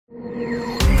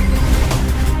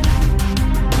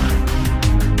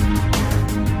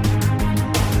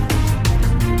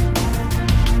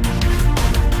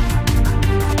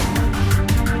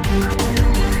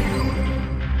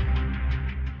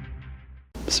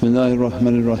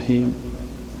Bismillahir-Rahmanir-Rahim.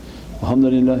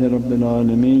 Alhamdulillahi Rabbil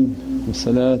Alameen.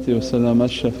 Wassalatu wassalamu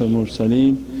ashrafil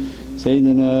mursaleen.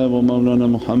 Sayyidina wa Mawlana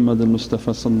Muhammad al-Mustafa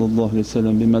sallallahu alayhi wa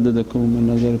sallam. Bimadadakum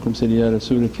wa nazarakum Sayyidi ya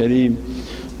Rasul Kareem,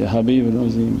 ya Habib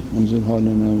al-Azim, anzur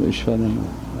halana wa ishfalana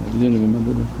bidina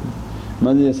bimadadakum.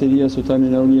 Madad ya Sayyidi ya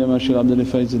Sultan al-Awliya ma Shaykh Abdul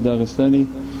Faiz al-Daghestani.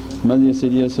 Madad ya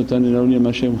Sayyidi ya Sultan al-Awliya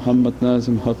ma Shaykh Muhammad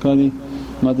Nazim Haqqani.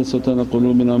 Madad Sultan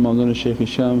al-Qulubina Mawlana Shaykh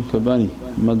Hisham Kabani.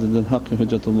 Madad al-Haqqi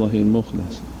Hujjatullahi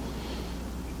al-Mukhlas.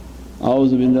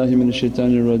 A'udhu billahi minash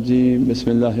shaitanir rajeem.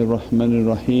 Bismillahir Rahmanir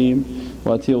Rahim.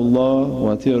 Wa ati'u Allah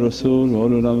wa ati'u Rasul wa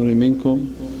ulul amri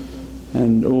minkum.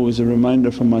 And always a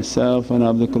reminder for myself,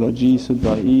 ana abdukal ajizu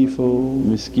da'ifu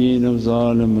miskeen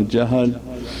zalim jahal.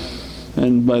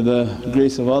 And by the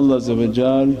grace of Allah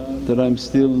that I'm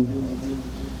still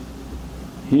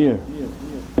here.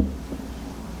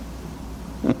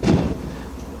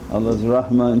 Allah's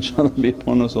rahmah inshaAllah be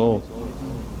upon us all.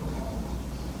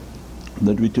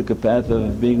 That we took a path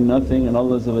of being nothing and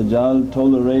Allah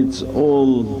tolerates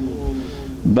all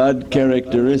bad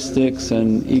characteristics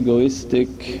and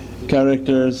egoistic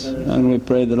characters, and we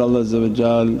pray that Allah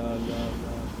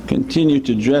continue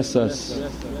to dress us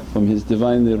from His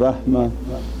Divinely rahmah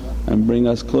and bring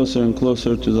us closer and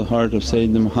closer to the heart of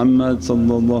Sayyidina Muhammad.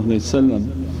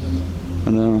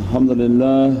 And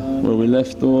alhamdulillah, where we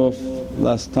left off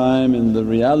last time in the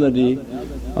reality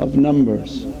of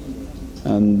numbers,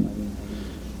 and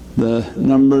the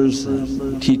numbers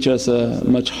teach us a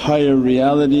much higher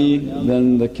reality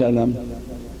than the kalam.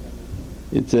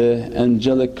 It's an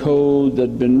angelic code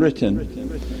that's been written.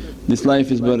 This life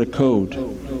is but a code.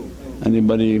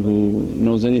 Anybody who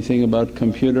knows anything about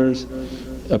computers,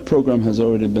 a program has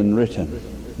already been written,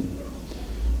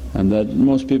 and that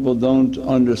most people don't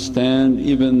understand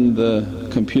even the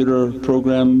computer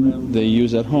program they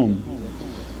use at home.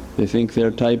 They think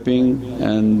they're typing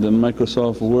and the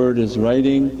Microsoft Word is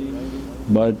writing,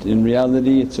 but in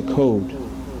reality it's a code,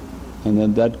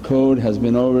 and that code has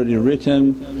been already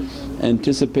written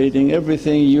anticipating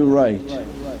everything you write,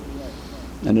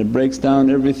 and it breaks down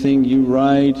everything you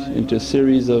write into a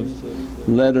series of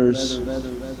letters,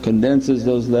 condenses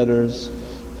those letters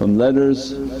from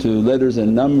letters to letters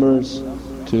and numbers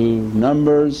to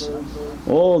numbers,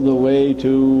 all the way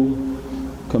to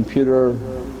computer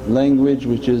language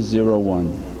which is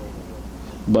 0-1,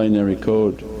 binary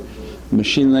code,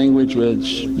 machine language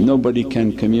which nobody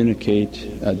can communicate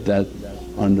at that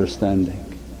understanding.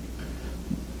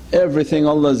 Everything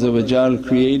Allah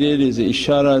created is a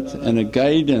isharat and a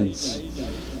guidance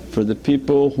for the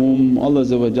people whom Allah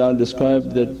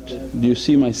described that, do you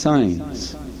see my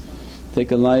signs?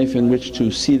 Take a life in which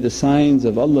to see the signs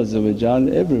of Allah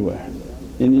everywhere,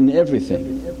 in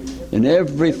everything. In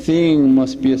everything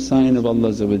must be a sign of Allah,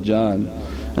 and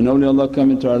awliyaullah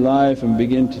come into our life and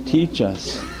begin to teach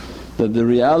us that the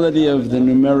reality of the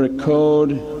numeric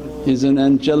code is an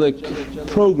angelic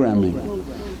programming.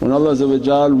 When Allah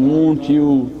want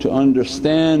you to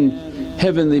understand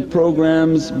heavenly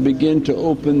programs, begin to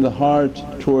open the heart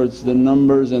towards the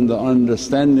numbers and the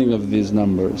understanding of these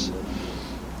numbers.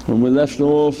 When we left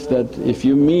off that if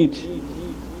you meet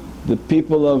the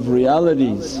people of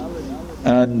realities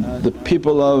and the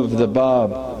people of the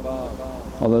Bab,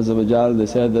 Allah they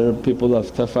said there are people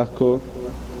of tafakkur,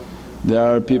 there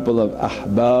are people of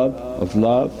ahbab, of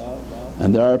love,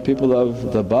 and there are people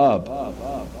of the Bab,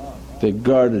 they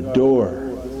guard a door.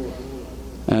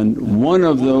 And one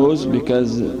of those,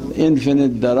 because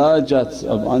infinite darajats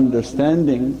of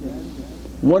understanding,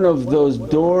 one of those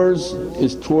doors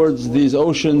is towards these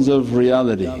oceans of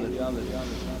reality.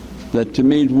 That to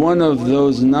meet one of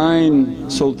those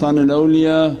 9 Sultan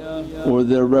al-Awliya or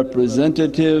their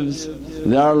representatives,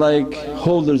 they are like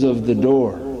holders of the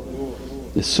door.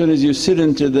 As soon as you sit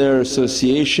into their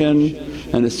association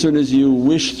and as soon as you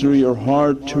wish through your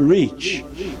heart to reach,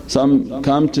 some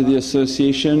come to the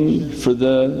association for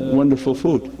the wonderful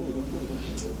food,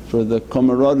 for the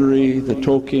camaraderie, the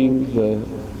talking,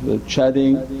 the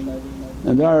chatting,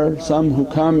 and there are some who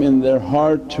come in their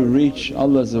heart to reach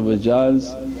Allah's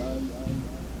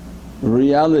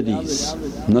realities,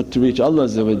 not to reach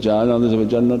Allah's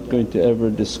not going to ever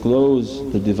disclose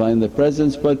the Divinely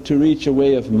Presence, but to reach a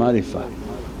way of marifah,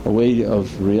 a way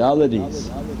of realities.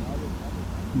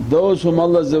 Those whom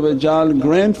Allah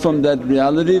grant from that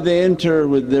reality, they enter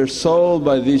with their soul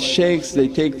by these shaykhs, they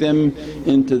take them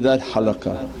into that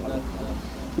halaqah.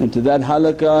 And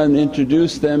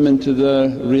introduce them into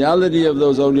the reality of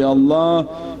those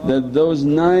awliyaullah, that those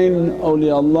 9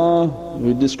 awliyaullah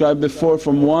we described before,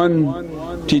 from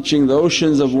 1 teaching the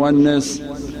oceans of oneness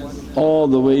all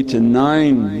the way to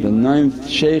 9, the 9th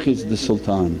shaykh is the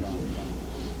sultan.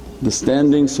 the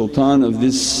standing sultan of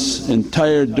this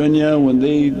entire dunya, when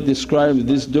they describe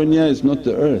this dunya, is not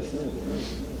the earth,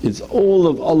 it's all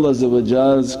of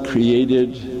Allah's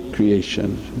created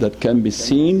creation. That can be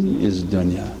seen is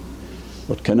dunya,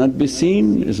 what cannot be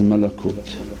seen is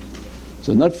malakut.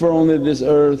 So not for only this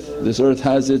earth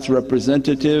has its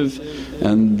representative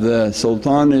and the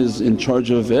sultan is in charge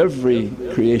of every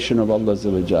creation of Allah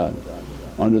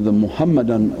under the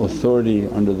Muhammadan authority,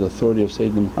 under the authority of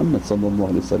Sayyidina Muhammad.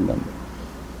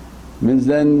 Means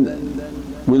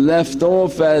then we left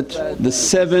off at the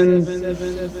 7,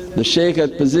 the shaykh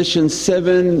at position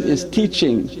 7 is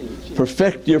teaching,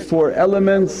 perfect your 4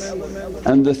 elements,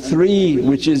 and the 3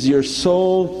 which is your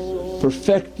soul,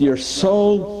 perfect your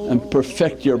soul and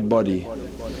perfect your body,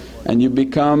 and you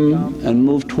become and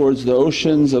move towards the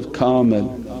oceans of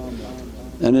Kamil.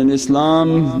 And in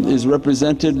Islam is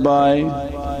represented by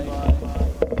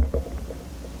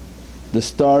the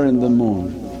star and the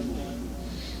moon.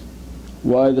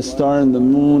 Why the star and the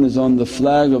moon is on the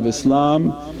flag of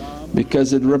Islam?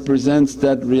 Because it represents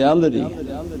that reality,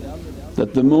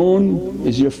 that the moon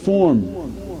is your form,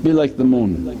 be like the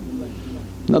moon.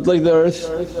 Not like the earth,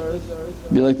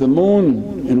 be like the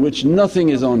moon in which nothing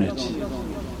is on it.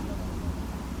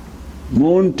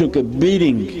 Moon took a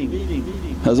beating,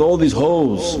 has all these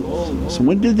holes. So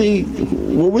what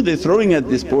were they throwing at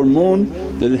this poor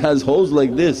moon that it has holes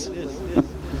like this?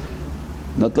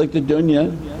 Not like the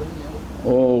dunya,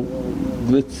 all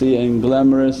glitzy and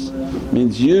glamorous.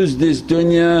 Means use this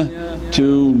dunya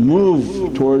to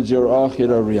move towards your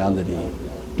akhirah reality.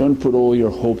 Don't put all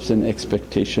your hopes and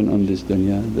expectation on this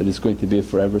dunya that it's going to be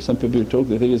forever. Some people talk,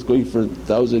 they think it's going for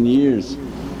 1,000 years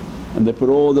and they put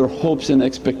all their hopes and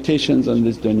expectations on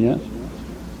this dunya.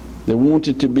 They want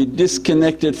it to be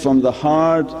disconnected from the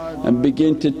heart and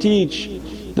begin to teach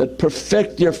that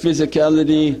perfect your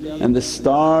physicality and the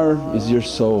star is your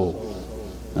soul.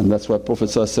 And that's why Prophet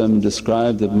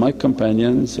described that, my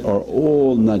companions are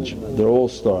all najm, they're all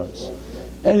stars.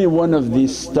 Any one of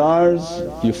these stars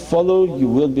you follow, you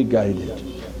will be guided.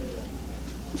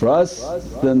 For us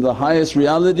then the highest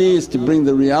reality is to bring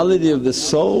the reality of the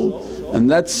soul, and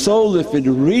that soul if it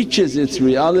reaches its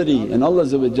reality and Allah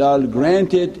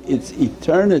grant it its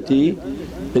eternity,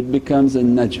 it becomes a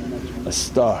najm, a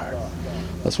star.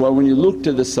 That's why when you look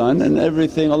to the sun and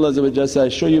everything, Allah says, I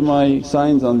show you my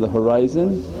signs on the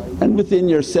horizon and within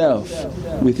yourself.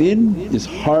 Within is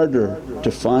harder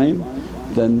to find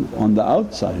than on the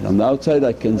outside. On the outside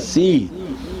I can see.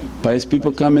 Pious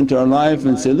people come into our life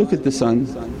and say, look at the sun.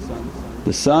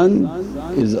 The sun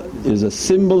is a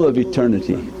symbol of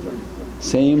eternity.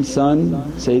 Same sun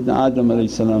Sayyidina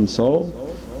Adam saw,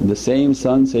 and the same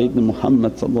sun Sayyidina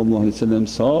Muhammad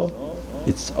saw,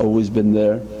 it's always been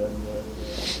there.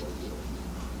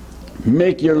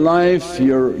 Make your life,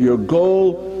 your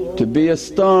goal to be a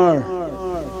star.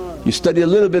 You study a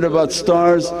little bit about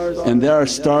stars and there are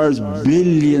stars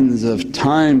billions of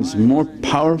times more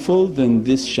powerful than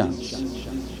this shams,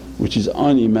 which is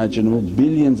unimaginable,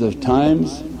 billions of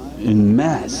times in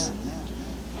mass.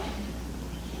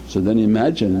 So then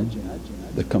imagine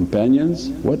the companions,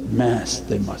 what mass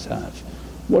they must have,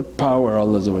 what power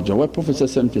Allah. Why Prophet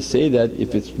to say that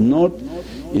if it's not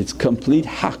it's complete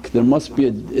haqq, there must be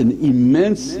an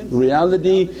immense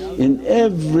reality in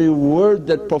every word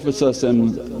that Prophet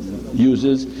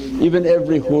uses. Even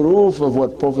every huruf of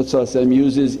what Prophet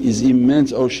uses is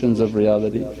immense oceans of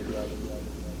reality.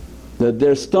 That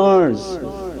they're stars,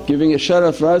 giving a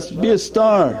sharaf for us, be a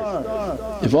star.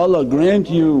 If Allah grant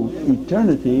you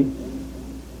eternity,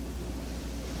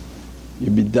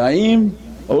 you be daim,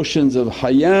 oceans of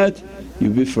hayat, you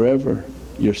be forever.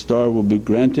 Your star will be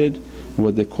granted.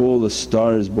 What they call a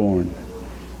star is born.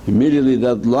 Immediately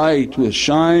that light will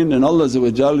shine and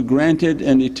Allah granted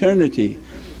an eternity,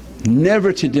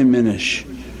 never to diminish,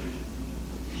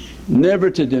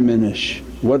 never to diminish.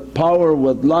 What power,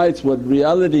 what lights, what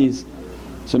realities.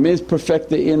 So it means perfect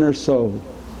the inner soul,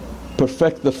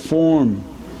 perfect the form.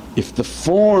 If the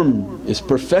form is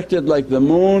perfected like the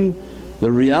moon,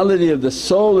 the reality of the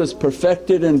soul is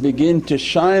perfected and begin to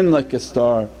shine like a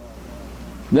star.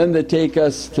 Then they take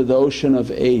us to the ocean of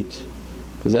 8,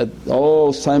 because that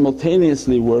all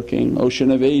simultaneously working. Ocean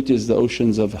of 8 is the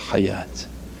oceans of hayat.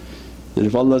 That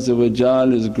if Allah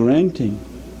is granting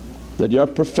that you are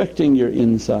perfecting your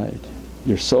inside,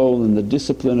 your soul and the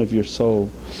discipline of your soul,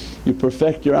 you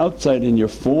perfect your outside in your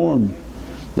form.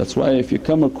 That's why if you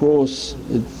come across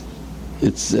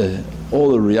it's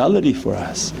all a reality for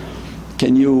us.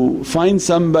 Can you find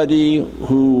somebody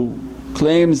who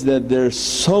claims that their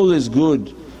soul is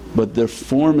good but their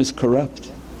form is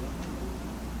corrupt?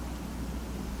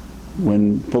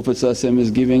 when Prophet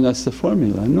is giving us the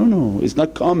formula. No, it's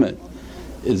not common.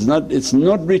 It's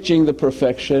not reaching the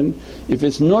perfection. If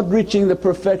it's not reaching the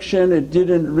perfection, it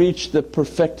didn't reach the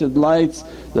perfected lights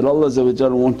that Allah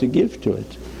want to give to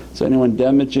it. So anyone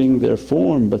damaging their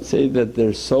form but say that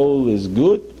their soul is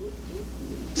good,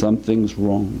 something's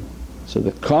wrong. So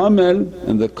the Kamil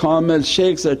and the Kamil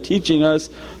shaykhs are teaching us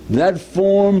that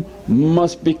form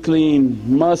must be clean,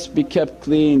 must be kept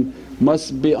clean,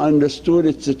 must be understood.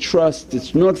 It's a trust,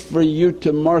 it's not for you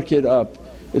to mark it up,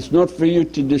 it's not for you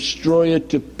to destroy it,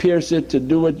 to pierce it, to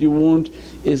do what you want.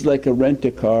 It's like a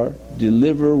rent-a-car,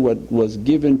 deliver what was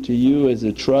given to you as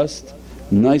a trust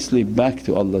nicely back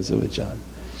to Allah.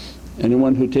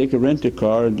 Anyone who take a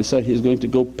rent-a-car and decide he's going to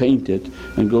go paint it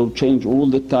and go change all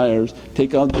the tires,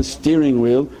 take out the steering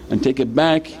wheel and take it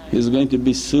back, he's going to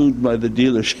be sued by the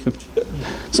dealership.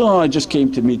 So, I just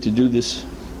came to me to do this,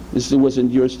 it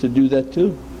wasn't yours to do that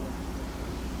too.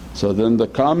 So then the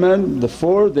Kamil, the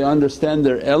four, they understand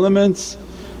their elements,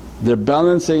 they're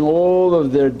balancing all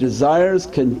of their desires,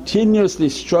 continuously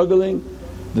struggling.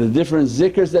 The different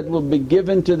zikrs that will be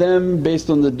given to them based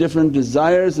on the different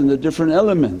desires and the different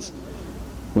elements.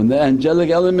 When the angelic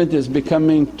element is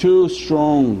becoming too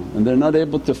strong and they're not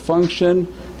able to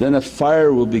function, then a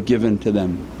fire will be given to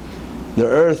them. The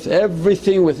earth,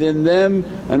 everything within them,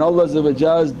 and Allah's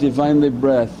Divinely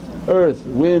breath, earth,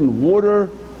 wind, water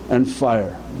and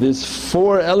fire. These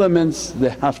four elements, they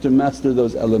have to master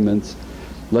those elements.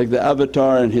 Like the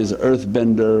avatar and his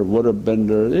earthbender,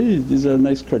 waterbender, these are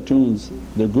nice cartoons,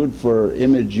 they're good for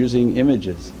using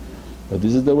images. But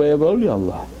this is the way of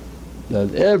awliyaullah,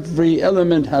 that every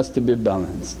element has to be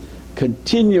balanced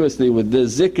continuously with their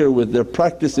zikr, with their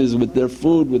practices, with their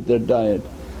food, with their diet.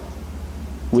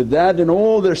 With that and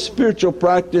all their spiritual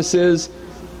practices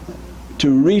to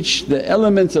reach the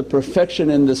elements of perfection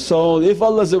in the soul. If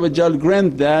Allah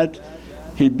grant that,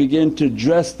 He'd begin to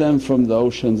dress them from the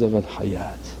oceans of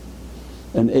al-hayat.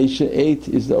 And 8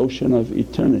 is the ocean of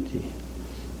eternity.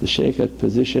 The shaykh at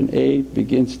position 8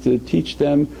 begins to teach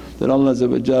them that Allah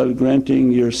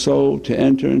granting your soul to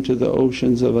enter into the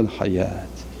oceans of al-hayat.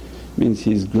 Means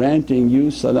He's granting you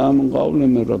salamun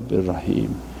qawlan min Rabbir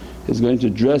Rahim. He's going to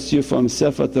dress you from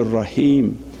Sifat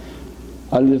ar-Rahim.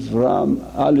 Alif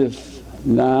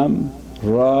Lam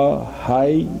Ra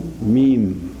Hay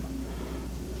Mim.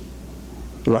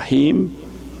 Rahim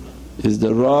is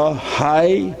the Ra,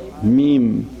 Hay,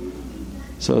 Mim.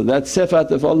 So that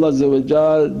sifat of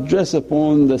Allah dress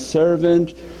upon the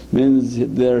servant means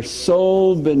their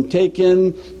soul been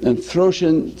taken and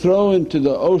thrown into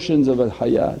the oceans of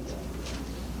al-hayat.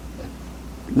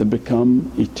 They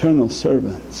become eternal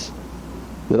servants,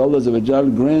 that Allah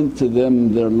grant to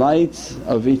them their lights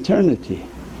of eternity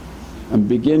and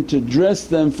begin to dress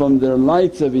them from their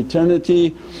lights of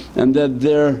eternity, and that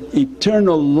their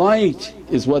eternal light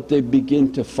is what they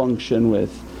begin to function with.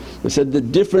 We said the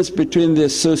difference between the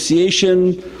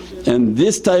association and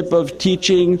this type of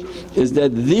teaching is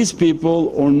that these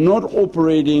people are not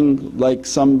operating like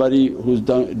somebody who's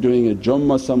doing a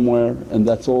Jummah somewhere and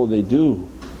that's all they do.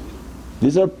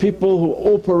 These are people who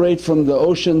operate from the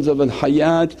oceans of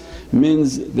al-hayat,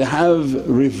 means they have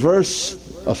reverse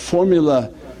a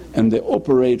formula and they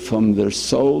operate from their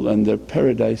soul and their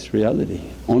paradise reality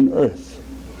on earth.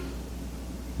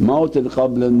 Maut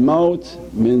al-qabl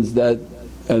al-maut means that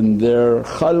in their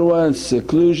khalwa and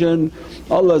seclusion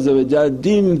Allah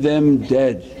deemed them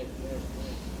dead,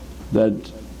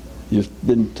 that you've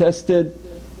been tested.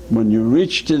 When you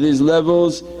reach to these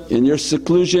levels in your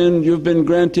seclusion, you've been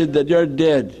granted that you're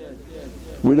dead.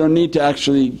 We don't need to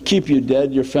actually keep you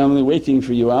dead, your family waiting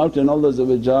for you out, and Allah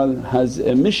has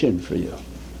a mission for you.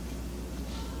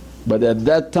 But at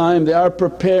that time they are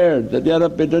prepared that, Ya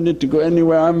Rabbi, I don't need to go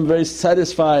anywhere, I'm very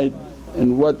satisfied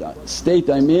in what state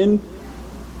I'm in.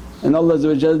 And Allah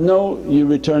no, you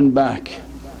return back.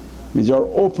 Means you're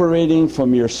operating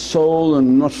from your soul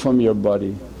and not from your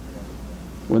body.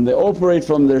 When they operate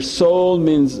from their soul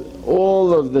means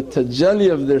all of the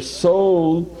tajalli of their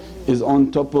soul is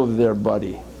on top of their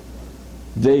body.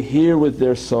 They hear with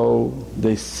their soul,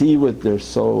 they see with their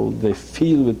soul, they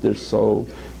feel with their soul,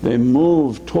 they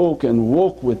move, talk and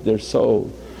walk with their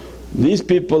soul. These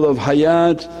people of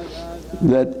hayat,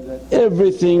 that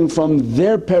everything from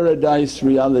their paradise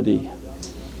reality.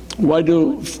 Why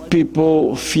do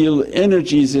people feel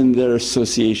energies in their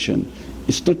association?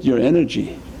 It's not your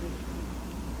energy,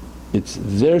 it's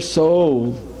their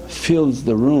soul fills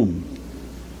the room.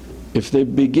 If they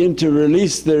begin to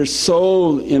release their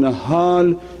soul in a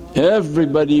hal,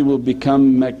 everybody will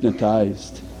become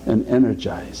magnetized and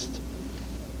energized.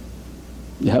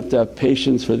 You have to have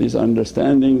patience for these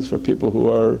understandings. For people who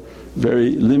are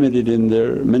very limited in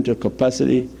their mental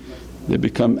capacity, they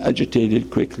become agitated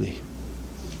quickly.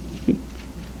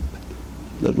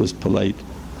 That was polite,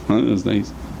 that was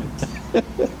nice.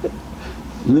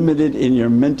 Limited in your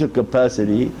mental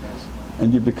capacity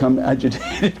and you become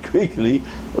agitated quickly.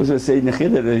 That was what Sayyidina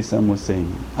Khidr was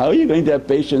saying. How are you going to have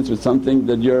patience with something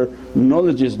that your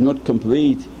knowledge is not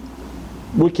complete?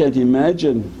 We can't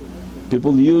imagine.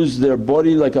 People use their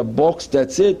body like a box,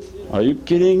 that's it. Are you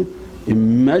kidding?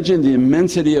 Imagine the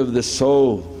immensity of the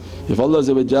soul. If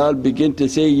Allah begin to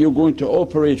say, you're going to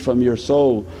operate from your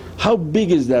soul, how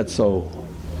big is that soul?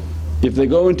 If they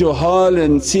go into a hall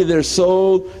and see their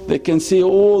soul, they can see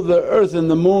all the earth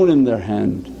and the moon in their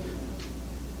hand,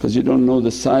 because you don't know the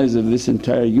size of this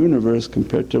entire universe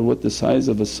compared to what the size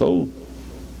of a soul.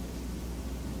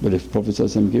 But if Prophet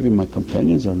gave him, my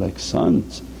companions are like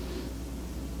suns.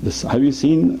 Have you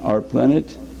seen our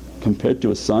planet compared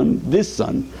to a sun? This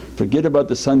sun, forget about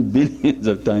the sun billions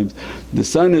of times. The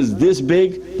sun is this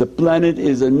big, the planet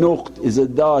is a nuqt, is a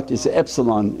dot, is an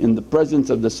epsilon in the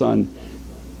presence of the sun.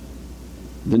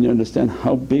 Then you understand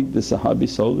how big the Sahabi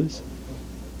soul is?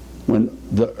 When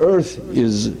the earth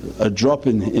is a drop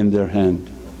in their hand.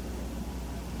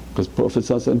 Because Prophet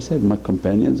said, my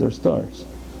companions are stars.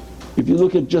 If you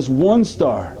look at just one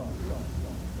star,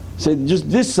 say just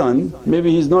this sun,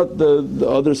 maybe he's not the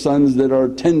other suns that are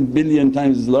 10 billion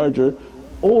times larger,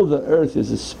 all the earth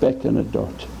is a speck and a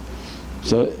dot.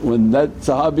 So when that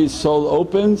Sahabi's soul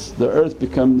opens, the earth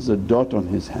becomes a dot on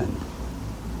his hand.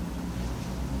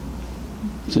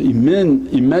 So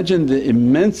imagine the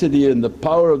immensity and the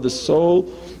power of the soul.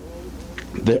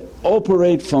 They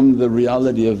operate from the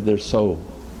reality of their soul.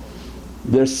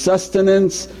 Their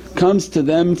sustenance comes to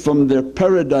them from their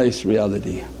paradise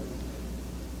reality.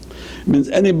 Means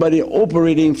anybody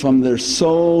operating from their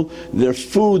soul, their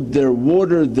food, their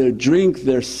water, their drink,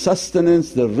 their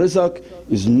sustenance, their rizq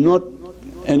is not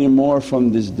anymore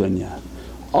from this dunya.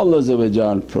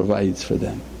 Allah provides for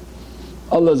them.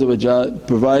 Allah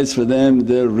provides for them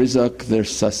their rizq, their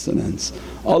sustenance.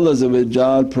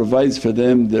 Allah provides for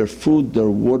them their food, their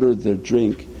water, their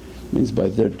drink. Means by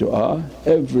their du'a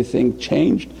everything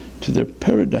changed to their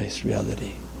paradise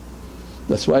reality.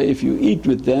 That's why if you eat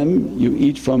with them, you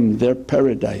eat from their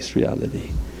paradise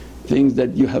reality. Things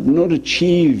that you have not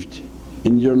achieved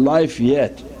in your life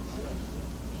yet.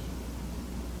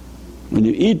 When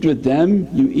you eat with them,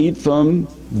 you eat from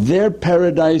their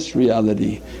paradise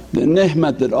reality. The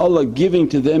ni'mat that Allah giving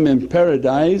to them in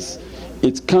paradise,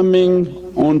 it's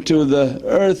coming onto the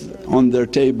earth on their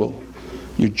table.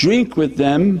 You drink with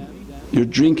them, you're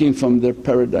drinking from their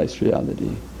paradise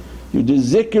reality. You do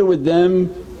zikr with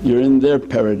them, you're in their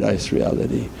paradise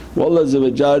reality. Allah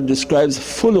describes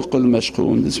khuluqul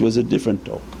mashkoon. This was a different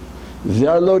talk. They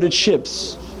are loaded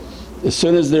ships. As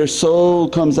soon as their soul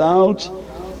comes out,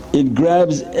 it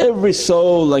grabs every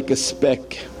soul like a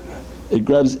speck. It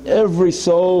grabs every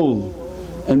soul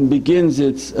and begins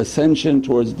its ascension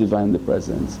towards Divinely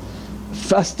Presence,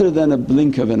 faster than a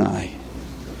blink of an eye.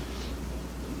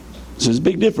 So there's a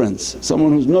big difference.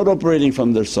 Someone who's not operating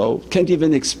from their soul can't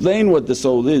even explain what the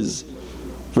soul is,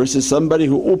 versus somebody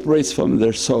who operates from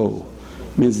their soul.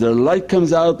 Means their light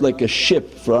comes out like a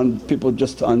ship for people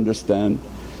just to understand.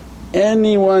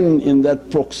 Anyone in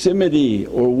that proximity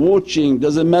or watching,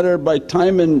 doesn't matter, by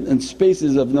time and space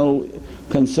is of no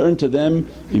concern to them,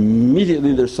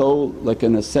 immediately their soul like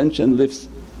an ascension lifts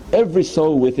every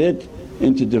soul with it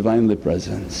into Divinely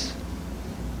Presence.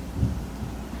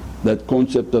 That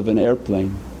concept of an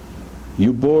airplane,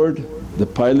 you board, the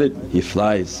pilot he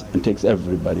flies and takes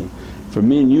everybody. For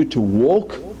me and you to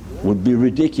walk would be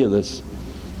ridiculous.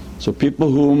 So people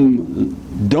whom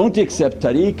don't accept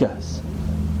tariqahs,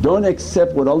 don't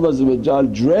accept what Allah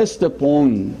dressed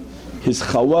upon His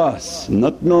khawas,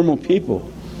 not normal people,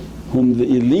 whom the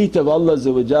elite of Allah's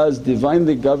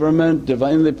Divinely government,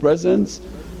 Divinely Presence,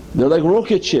 they're like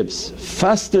rocket ships,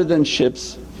 faster than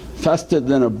ships, faster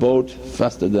than a boat,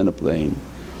 faster than a plane.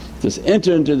 Just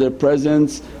enter into their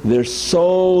presence, their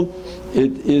soul,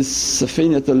 it is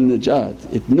Safinatul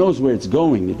Najat, it knows where it's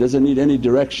going, it doesn't need any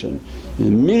direction.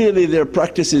 Immediately their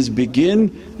practices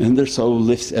begin and their soul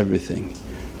lifts everything.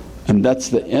 And that's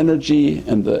the energy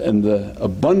and the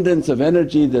abundance of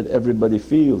energy that everybody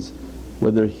feels,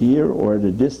 whether here or at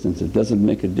a distance, it doesn't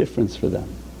make a difference for them.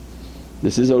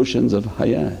 This is oceans of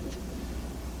hayat.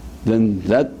 then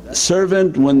that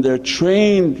servant, when they're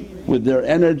trained with their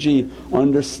energy,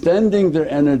 understanding their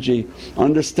energy,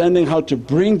 understanding how to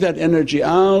bring that energy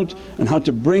out and how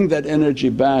to bring that energy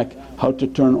back, how to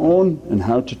turn on and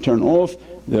how to turn off,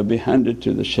 they'll be handed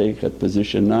to the shaykh at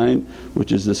position 9,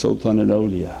 which is the Sultan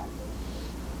al-Awliya.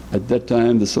 At that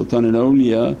time the Sultan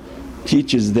al-Awliya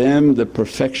teaches them the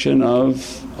perfection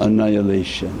of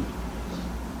annihilation.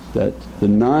 That the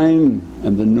 9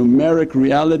 and the numeric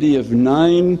reality of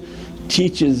 9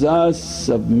 teaches us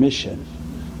submission.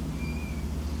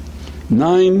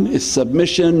 9 is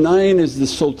submission, 9 is the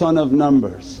sultan of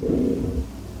numbers.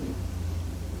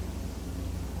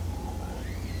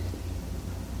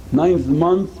 Ninth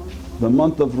month, the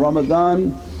month of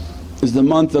Ramadan, is the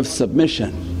month of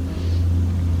submission.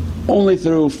 Only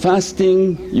through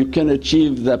fasting you can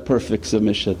achieve that perfect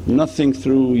submission, nothing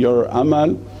through your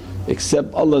amal,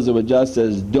 except Allah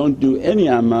says, don't do any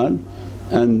amal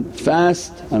and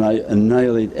fast and I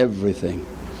annihilate everything,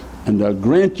 and I'll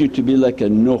grant you to be like a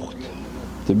nuqt,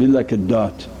 to be like a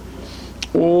dot.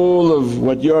 All of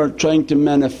what you're trying to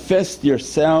manifest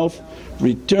yourself,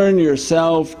 return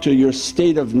yourself to your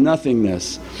state of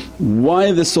nothingness.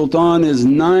 Why the sultan is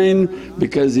 9?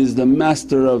 Because he's the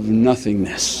master of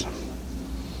nothingness.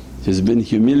 He's been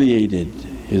humiliated,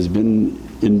 he's been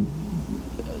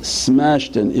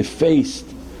smashed and effaced.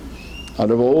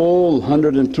 Out of all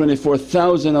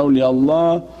 124,000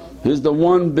 awliyaullah, he's the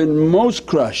one been most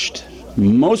crushed,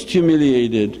 most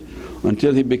humiliated,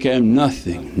 until he became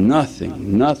nothing,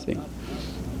 nothing, nothing.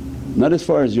 Not as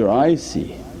far as your eyes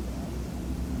see,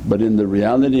 but in the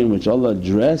reality in which Allah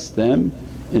dressed them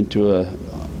into a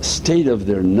state of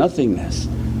their nothingness.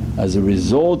 As a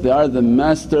result they are the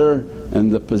master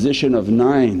and the position of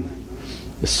 9.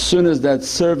 As soon as that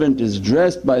servant is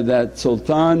dressed by that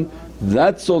sultan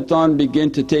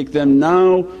begin to take them,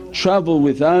 now travel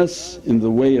with us in the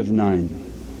way of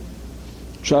 9.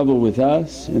 Travel with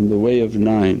us in the way of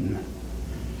 9.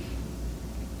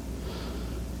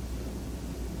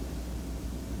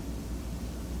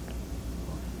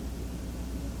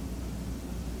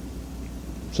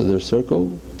 So their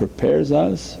circle prepares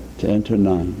us to enter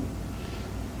 9.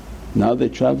 Now they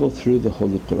travel through the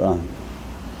Holy Qur'an.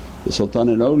 The Sultan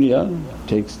al-Awliya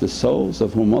takes the souls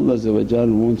of whom Allah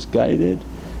once guided,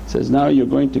 says, now you're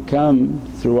going to come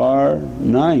through our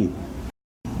 9.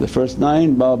 The first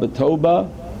 9, Bab al-Tawbah,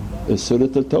 is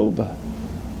Surat al-Tawbah.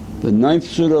 The 9th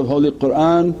surah of Holy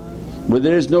Qur'an where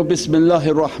there is no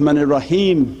Bismillahir Rahmanir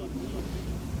Rahim.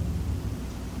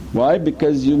 Why?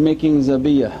 Because you're making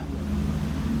zabiyah.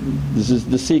 This is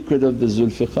the secret of the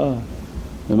Zulfiqar.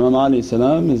 Imam Ali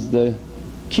salam is the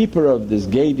keeper of this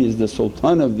gate, he is the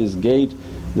sultan of this gate,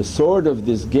 the sword of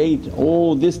this gate.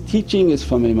 All this teaching is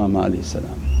from Imam Ali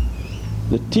salam.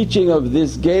 The teaching of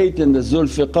this gate and the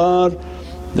Zulfiqar,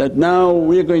 that now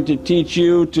we're going to teach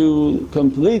you to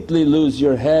completely lose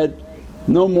your head,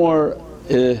 no more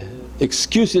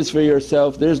excuses for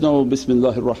yourself. There's no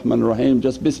Bismillahir Rahmanir Rahim,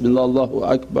 just Bismillah Allahu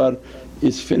Akbar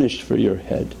is finished for your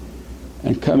head.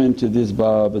 And come into this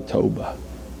Bab Tawbah,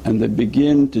 and they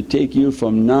begin to take you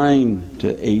from 9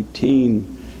 to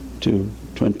 18 to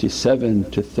 27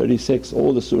 to 36,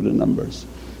 all the surah numbers.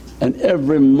 And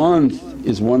every month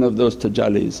is one of those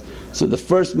tajallis. So the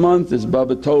first month is Bab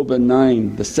Tawbah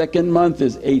 9, the second month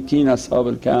is 18 Ashab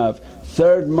al-Kahf,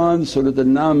 third month Surat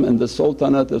al-Nam and the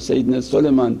Sultanate of Sayyidina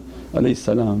Sulaiman alayhi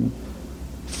salam.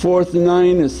 Fourth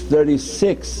 9 is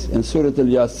 36 in Surat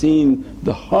al-Yasin,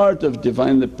 the heart of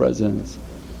Divinely Presence.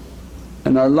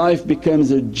 And our life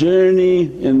becomes a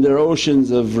journey in their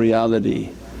oceans of reality,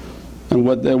 and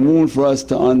what they want for us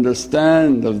to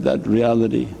understand of that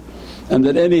reality. And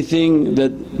that anything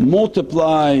that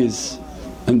multiplies,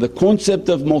 and the concept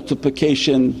of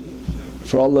multiplication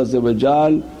for Allah is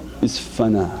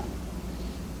fana.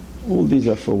 All these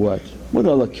are for what? What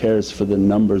Allah cares for the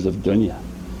numbers of dunya.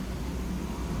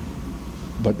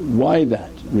 But why that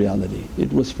reality?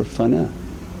 It was for fana.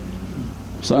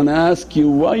 So I ask you,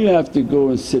 why you have to go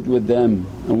and sit with them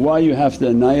and why you have to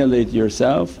annihilate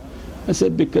yourself? I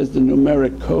said, because the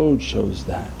numeric code shows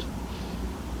that.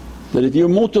 That if you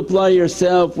multiply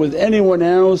yourself with anyone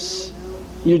else,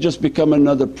 you just become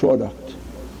another product.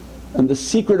 And the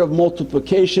secret of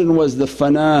multiplication was the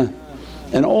fana,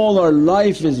 and all our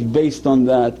life is based on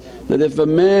that. That if a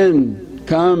man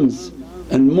comes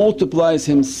and multiplies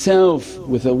himself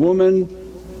with a woman,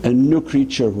 a new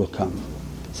creature will come,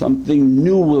 something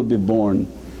new will be born.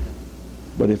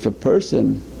 But if a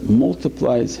person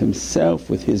multiplies himself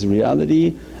with his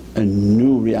reality, a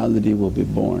new reality will be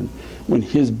born. When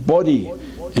his body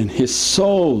and his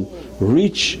soul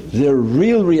reach their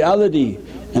real reality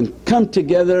and come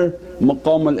together,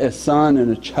 maqam al-ihsan,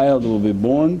 and a child will be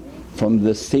born from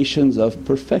the stations of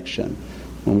perfection.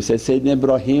 When we say Sayyidina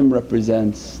Ibrahim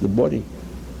represents the body,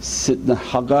 Sayyidina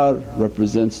Hagar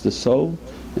represents the soul,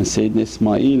 and Sayyidina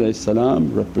Ismail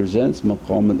represents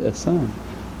maqam al-ihsan.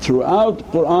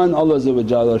 Throughout Qur'an Allah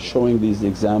is showing these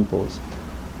examples.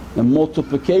 And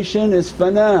multiplication is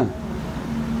fana,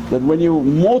 that when you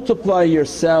multiply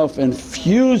yourself and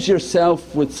fuse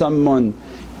yourself with someone,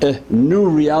 a new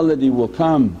reality will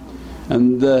come.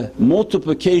 And the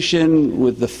multiplication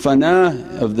with the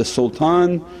fana of the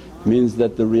sultan means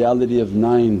that the reality of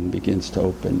 9 begins to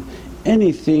open.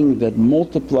 Anything that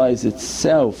multiplies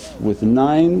itself with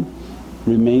 9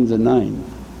 remains a 9.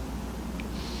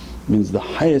 Means the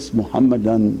highest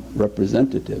Muhammadan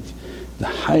representative, the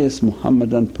highest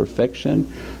Muhammadan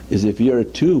perfection is if you're a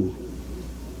 2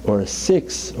 or a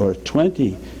 6 or a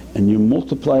 20 and you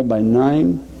multiply by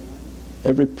 9,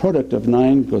 every product of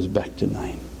 9 goes back to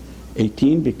 9.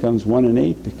 18 becomes 1 and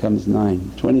 8 becomes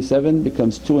 9, 27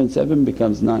 becomes 2 and 7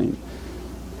 becomes 9,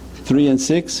 3 and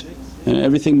 6, and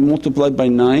everything multiplied by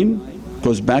 9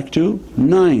 goes back to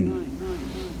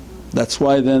 9. That's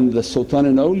why then the Sultan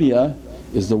and awliya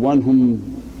is the one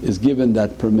whom is given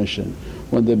that permission.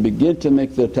 When they begin to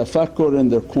make their tafakkur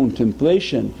and their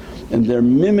contemplation and they're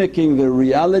mimicking the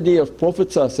reality of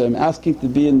Prophet asking to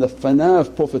be in the fana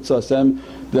of Prophet,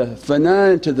 the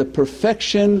fana into the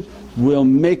perfection will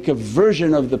make a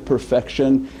version of the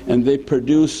perfection and they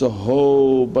produce a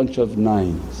whole bunch of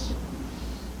 9s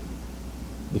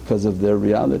because of their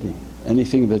reality.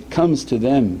 Anything that comes to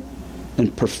them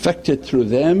and perfected through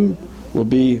them will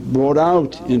be brought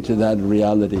out into that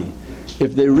reality.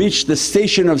 If they reach the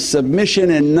station of submission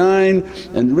in 9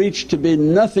 and reach to be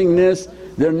nothingness,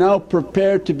 they're now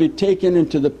prepared to be taken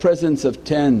into the presence of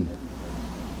 10.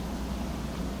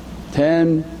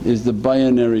 10 is the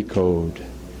binary code.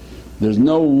 There's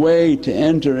no way to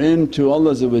enter into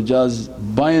Allah's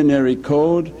binary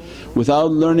code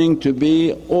without learning to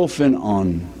be off and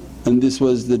on. And this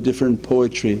was the different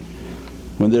poetry.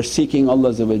 When they're seeking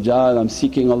Allah, I'm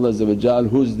seeking Allah,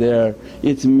 who's there?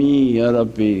 It's me, Ya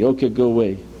Rabbi, okay go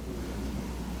away.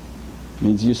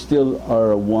 Means you still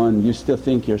are a one, you still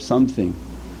think you're something.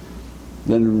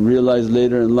 Then realize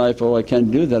later in life, oh I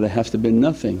can't do that, I have to be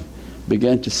nothing.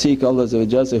 Began to seek Allah,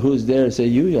 say, who's there? Say,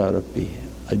 you Ya Rabbi,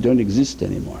 I don't exist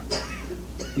anymore.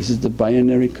 This is the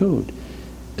binary code.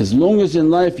 As long as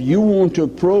in life you want to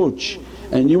approach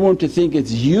and you want to think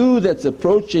it's you that's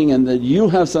approaching and that you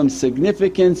have some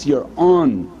significance, you're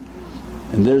on.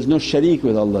 And there's no shareek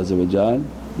with Allah,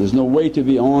 there's no way to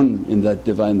be on in that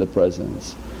Divine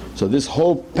Presence. So this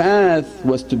whole path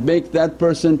was to make that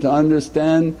person to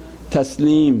understand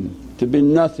taslim, to be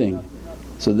nothing.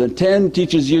 So the 10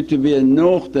 teaches you to be a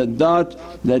nuqta, dot,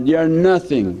 that you're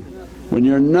nothing. When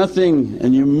you're nothing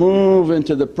and you move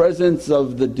into the presence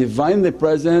of the Divinely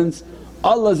Presence,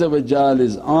 Allah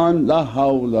is on, la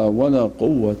hawla wa la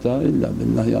quwwata illa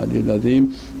billahi aliyyil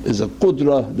azim, is a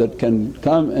qudra that can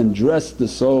come and dress the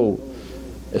soul.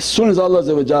 As soon as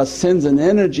Allah sends an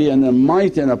energy and a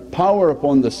might and a power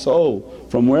upon the soul,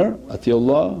 from where?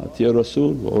 Atiyullah, Atiyya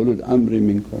Rasul wa ulul amri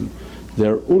minkum.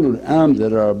 Their ulul amr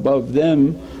that are above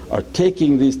them are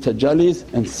taking these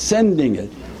tajallis and sending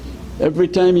it. Every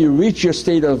time you reach your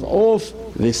state of off,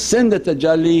 they send the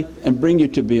tajalli and bring you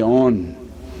to be on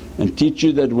and teach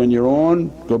you that when you're on,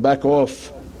 go back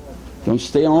off. Don't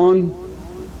stay on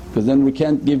because then we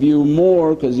can't give you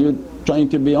more because you're trying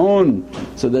to be on.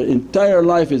 So the entire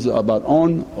life is about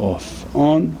on, off,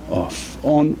 on, off,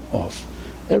 on, off.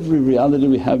 Every reality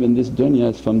we have in this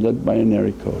dunya is from that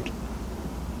binary code.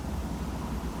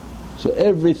 So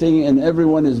everything and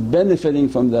everyone is benefiting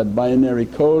from that binary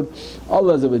code.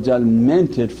 Allah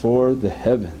meant it for the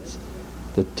heavens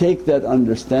to take that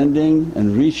understanding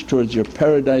and reach towards your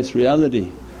paradise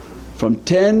reality. From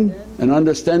 10 and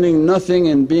understanding nothing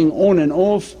and being on and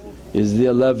off is the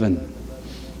 11.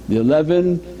 The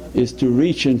 11 is to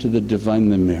reach into the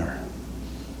Divinely Mirror.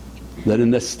 That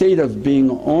in the state of being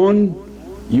on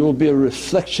you will be a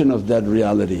reflection of that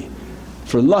reality.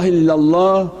 For La ilaha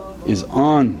illallah is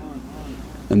on,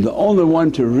 and the only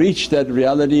one to reach that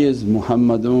reality is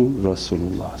Muhammadun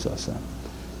Rasulullah.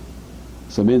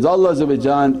 So means Allah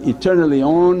eternally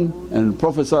on and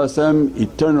Prophet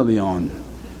eternally on.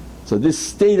 So this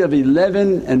state of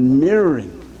 11 and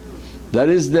mirroring, that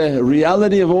is the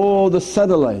reality of all the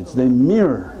satellites, they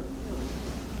mirror.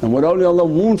 And what awliyaullah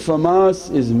want from us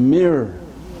is mirror.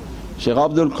 Shaykh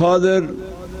Abdul Qadir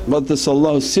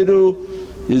Qaddasallahu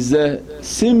Sirru is the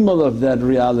symbol of that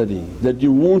reality, that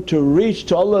you want to reach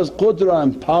to Allah's qudra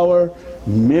and power,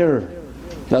 mirror.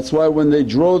 That's why when they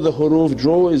draw the huruf,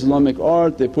 draw Islamic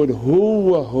art, they put hu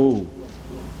wa hu.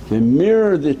 They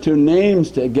mirror the two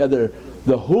names together.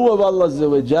 The hu of Allah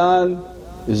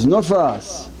is not for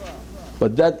us,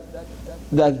 but that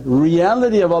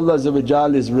reality of Allah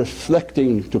is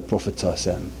reflecting to Prophet.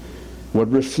 What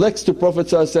reflects to Prophet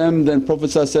then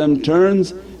Prophet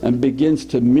turns and begins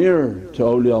to mirror to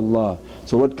awliyaullah.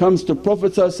 So what comes to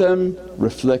Prophet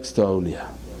reflects to awliya.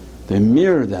 They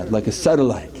mirror that like a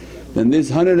satellite. Then these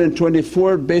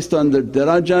 124 based on their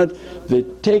darajat, they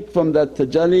take from that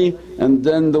tajalli, and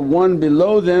then the one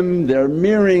below them they're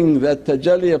mirroring that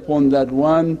tajalli upon that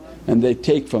one, and they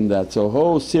take from that. So a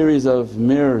whole series of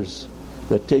mirrors,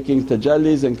 they're taking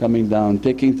tajallis and coming down,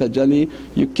 taking tajalli.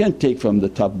 You can't take from the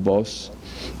top boss,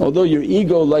 although your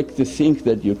ego like to think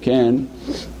that you can.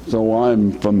 So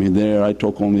I'm from there, I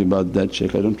talk only about that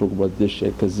shaykh, I don't talk about this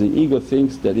shaykh, because the ego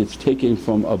thinks that it's taking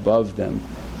from above them.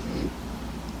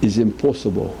 Is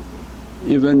impossible.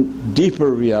 Even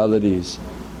deeper realities.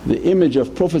 The image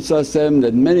of Prophet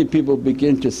that many people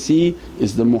begin to see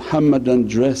is the Muhammadan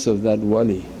dress of that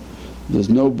wali. There's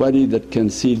nobody that can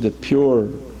see the pure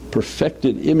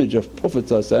perfected image of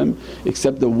Prophet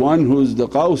except the one who's the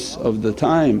Qaws of the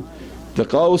time. The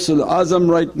Qaws al-Azam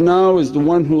right now is the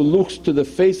one who looks to the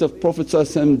face of Prophet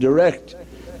direct,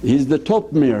 he's the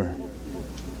top mirror.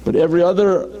 But every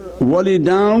other wali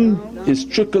down is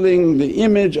trickling the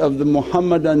image of the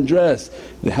Muhammadan dress.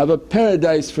 They have a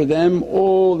paradise for them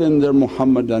all in their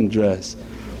Muhammadan dress.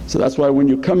 So that's why when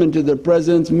you come into their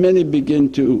presence many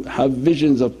begin to have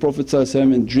visions of Prophet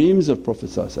and dreams of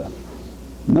Prophet.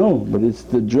 No, but it's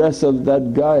the dress of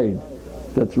that guide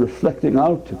that's reflecting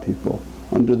out to people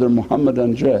under their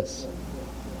Muhammadan dress.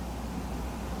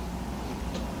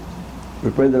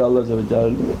 We pray that Allah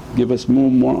give us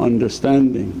more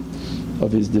understanding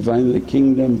of His Divinely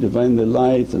Kingdom, Divinely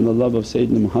Lights and the love of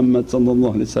Sayyidina Muhammad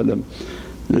بِشَرَفِ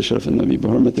النَّبِي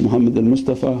بِحُرْمَةِ Muhammad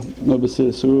al-Mustafa wa bi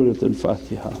Surat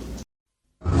al-Fatiha.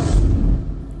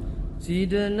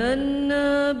 سيدنا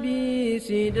النبي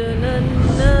سيدنا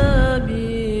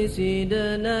النبي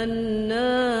سيدنا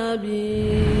النبي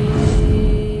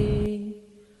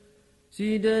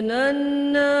سيدنا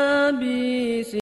النبي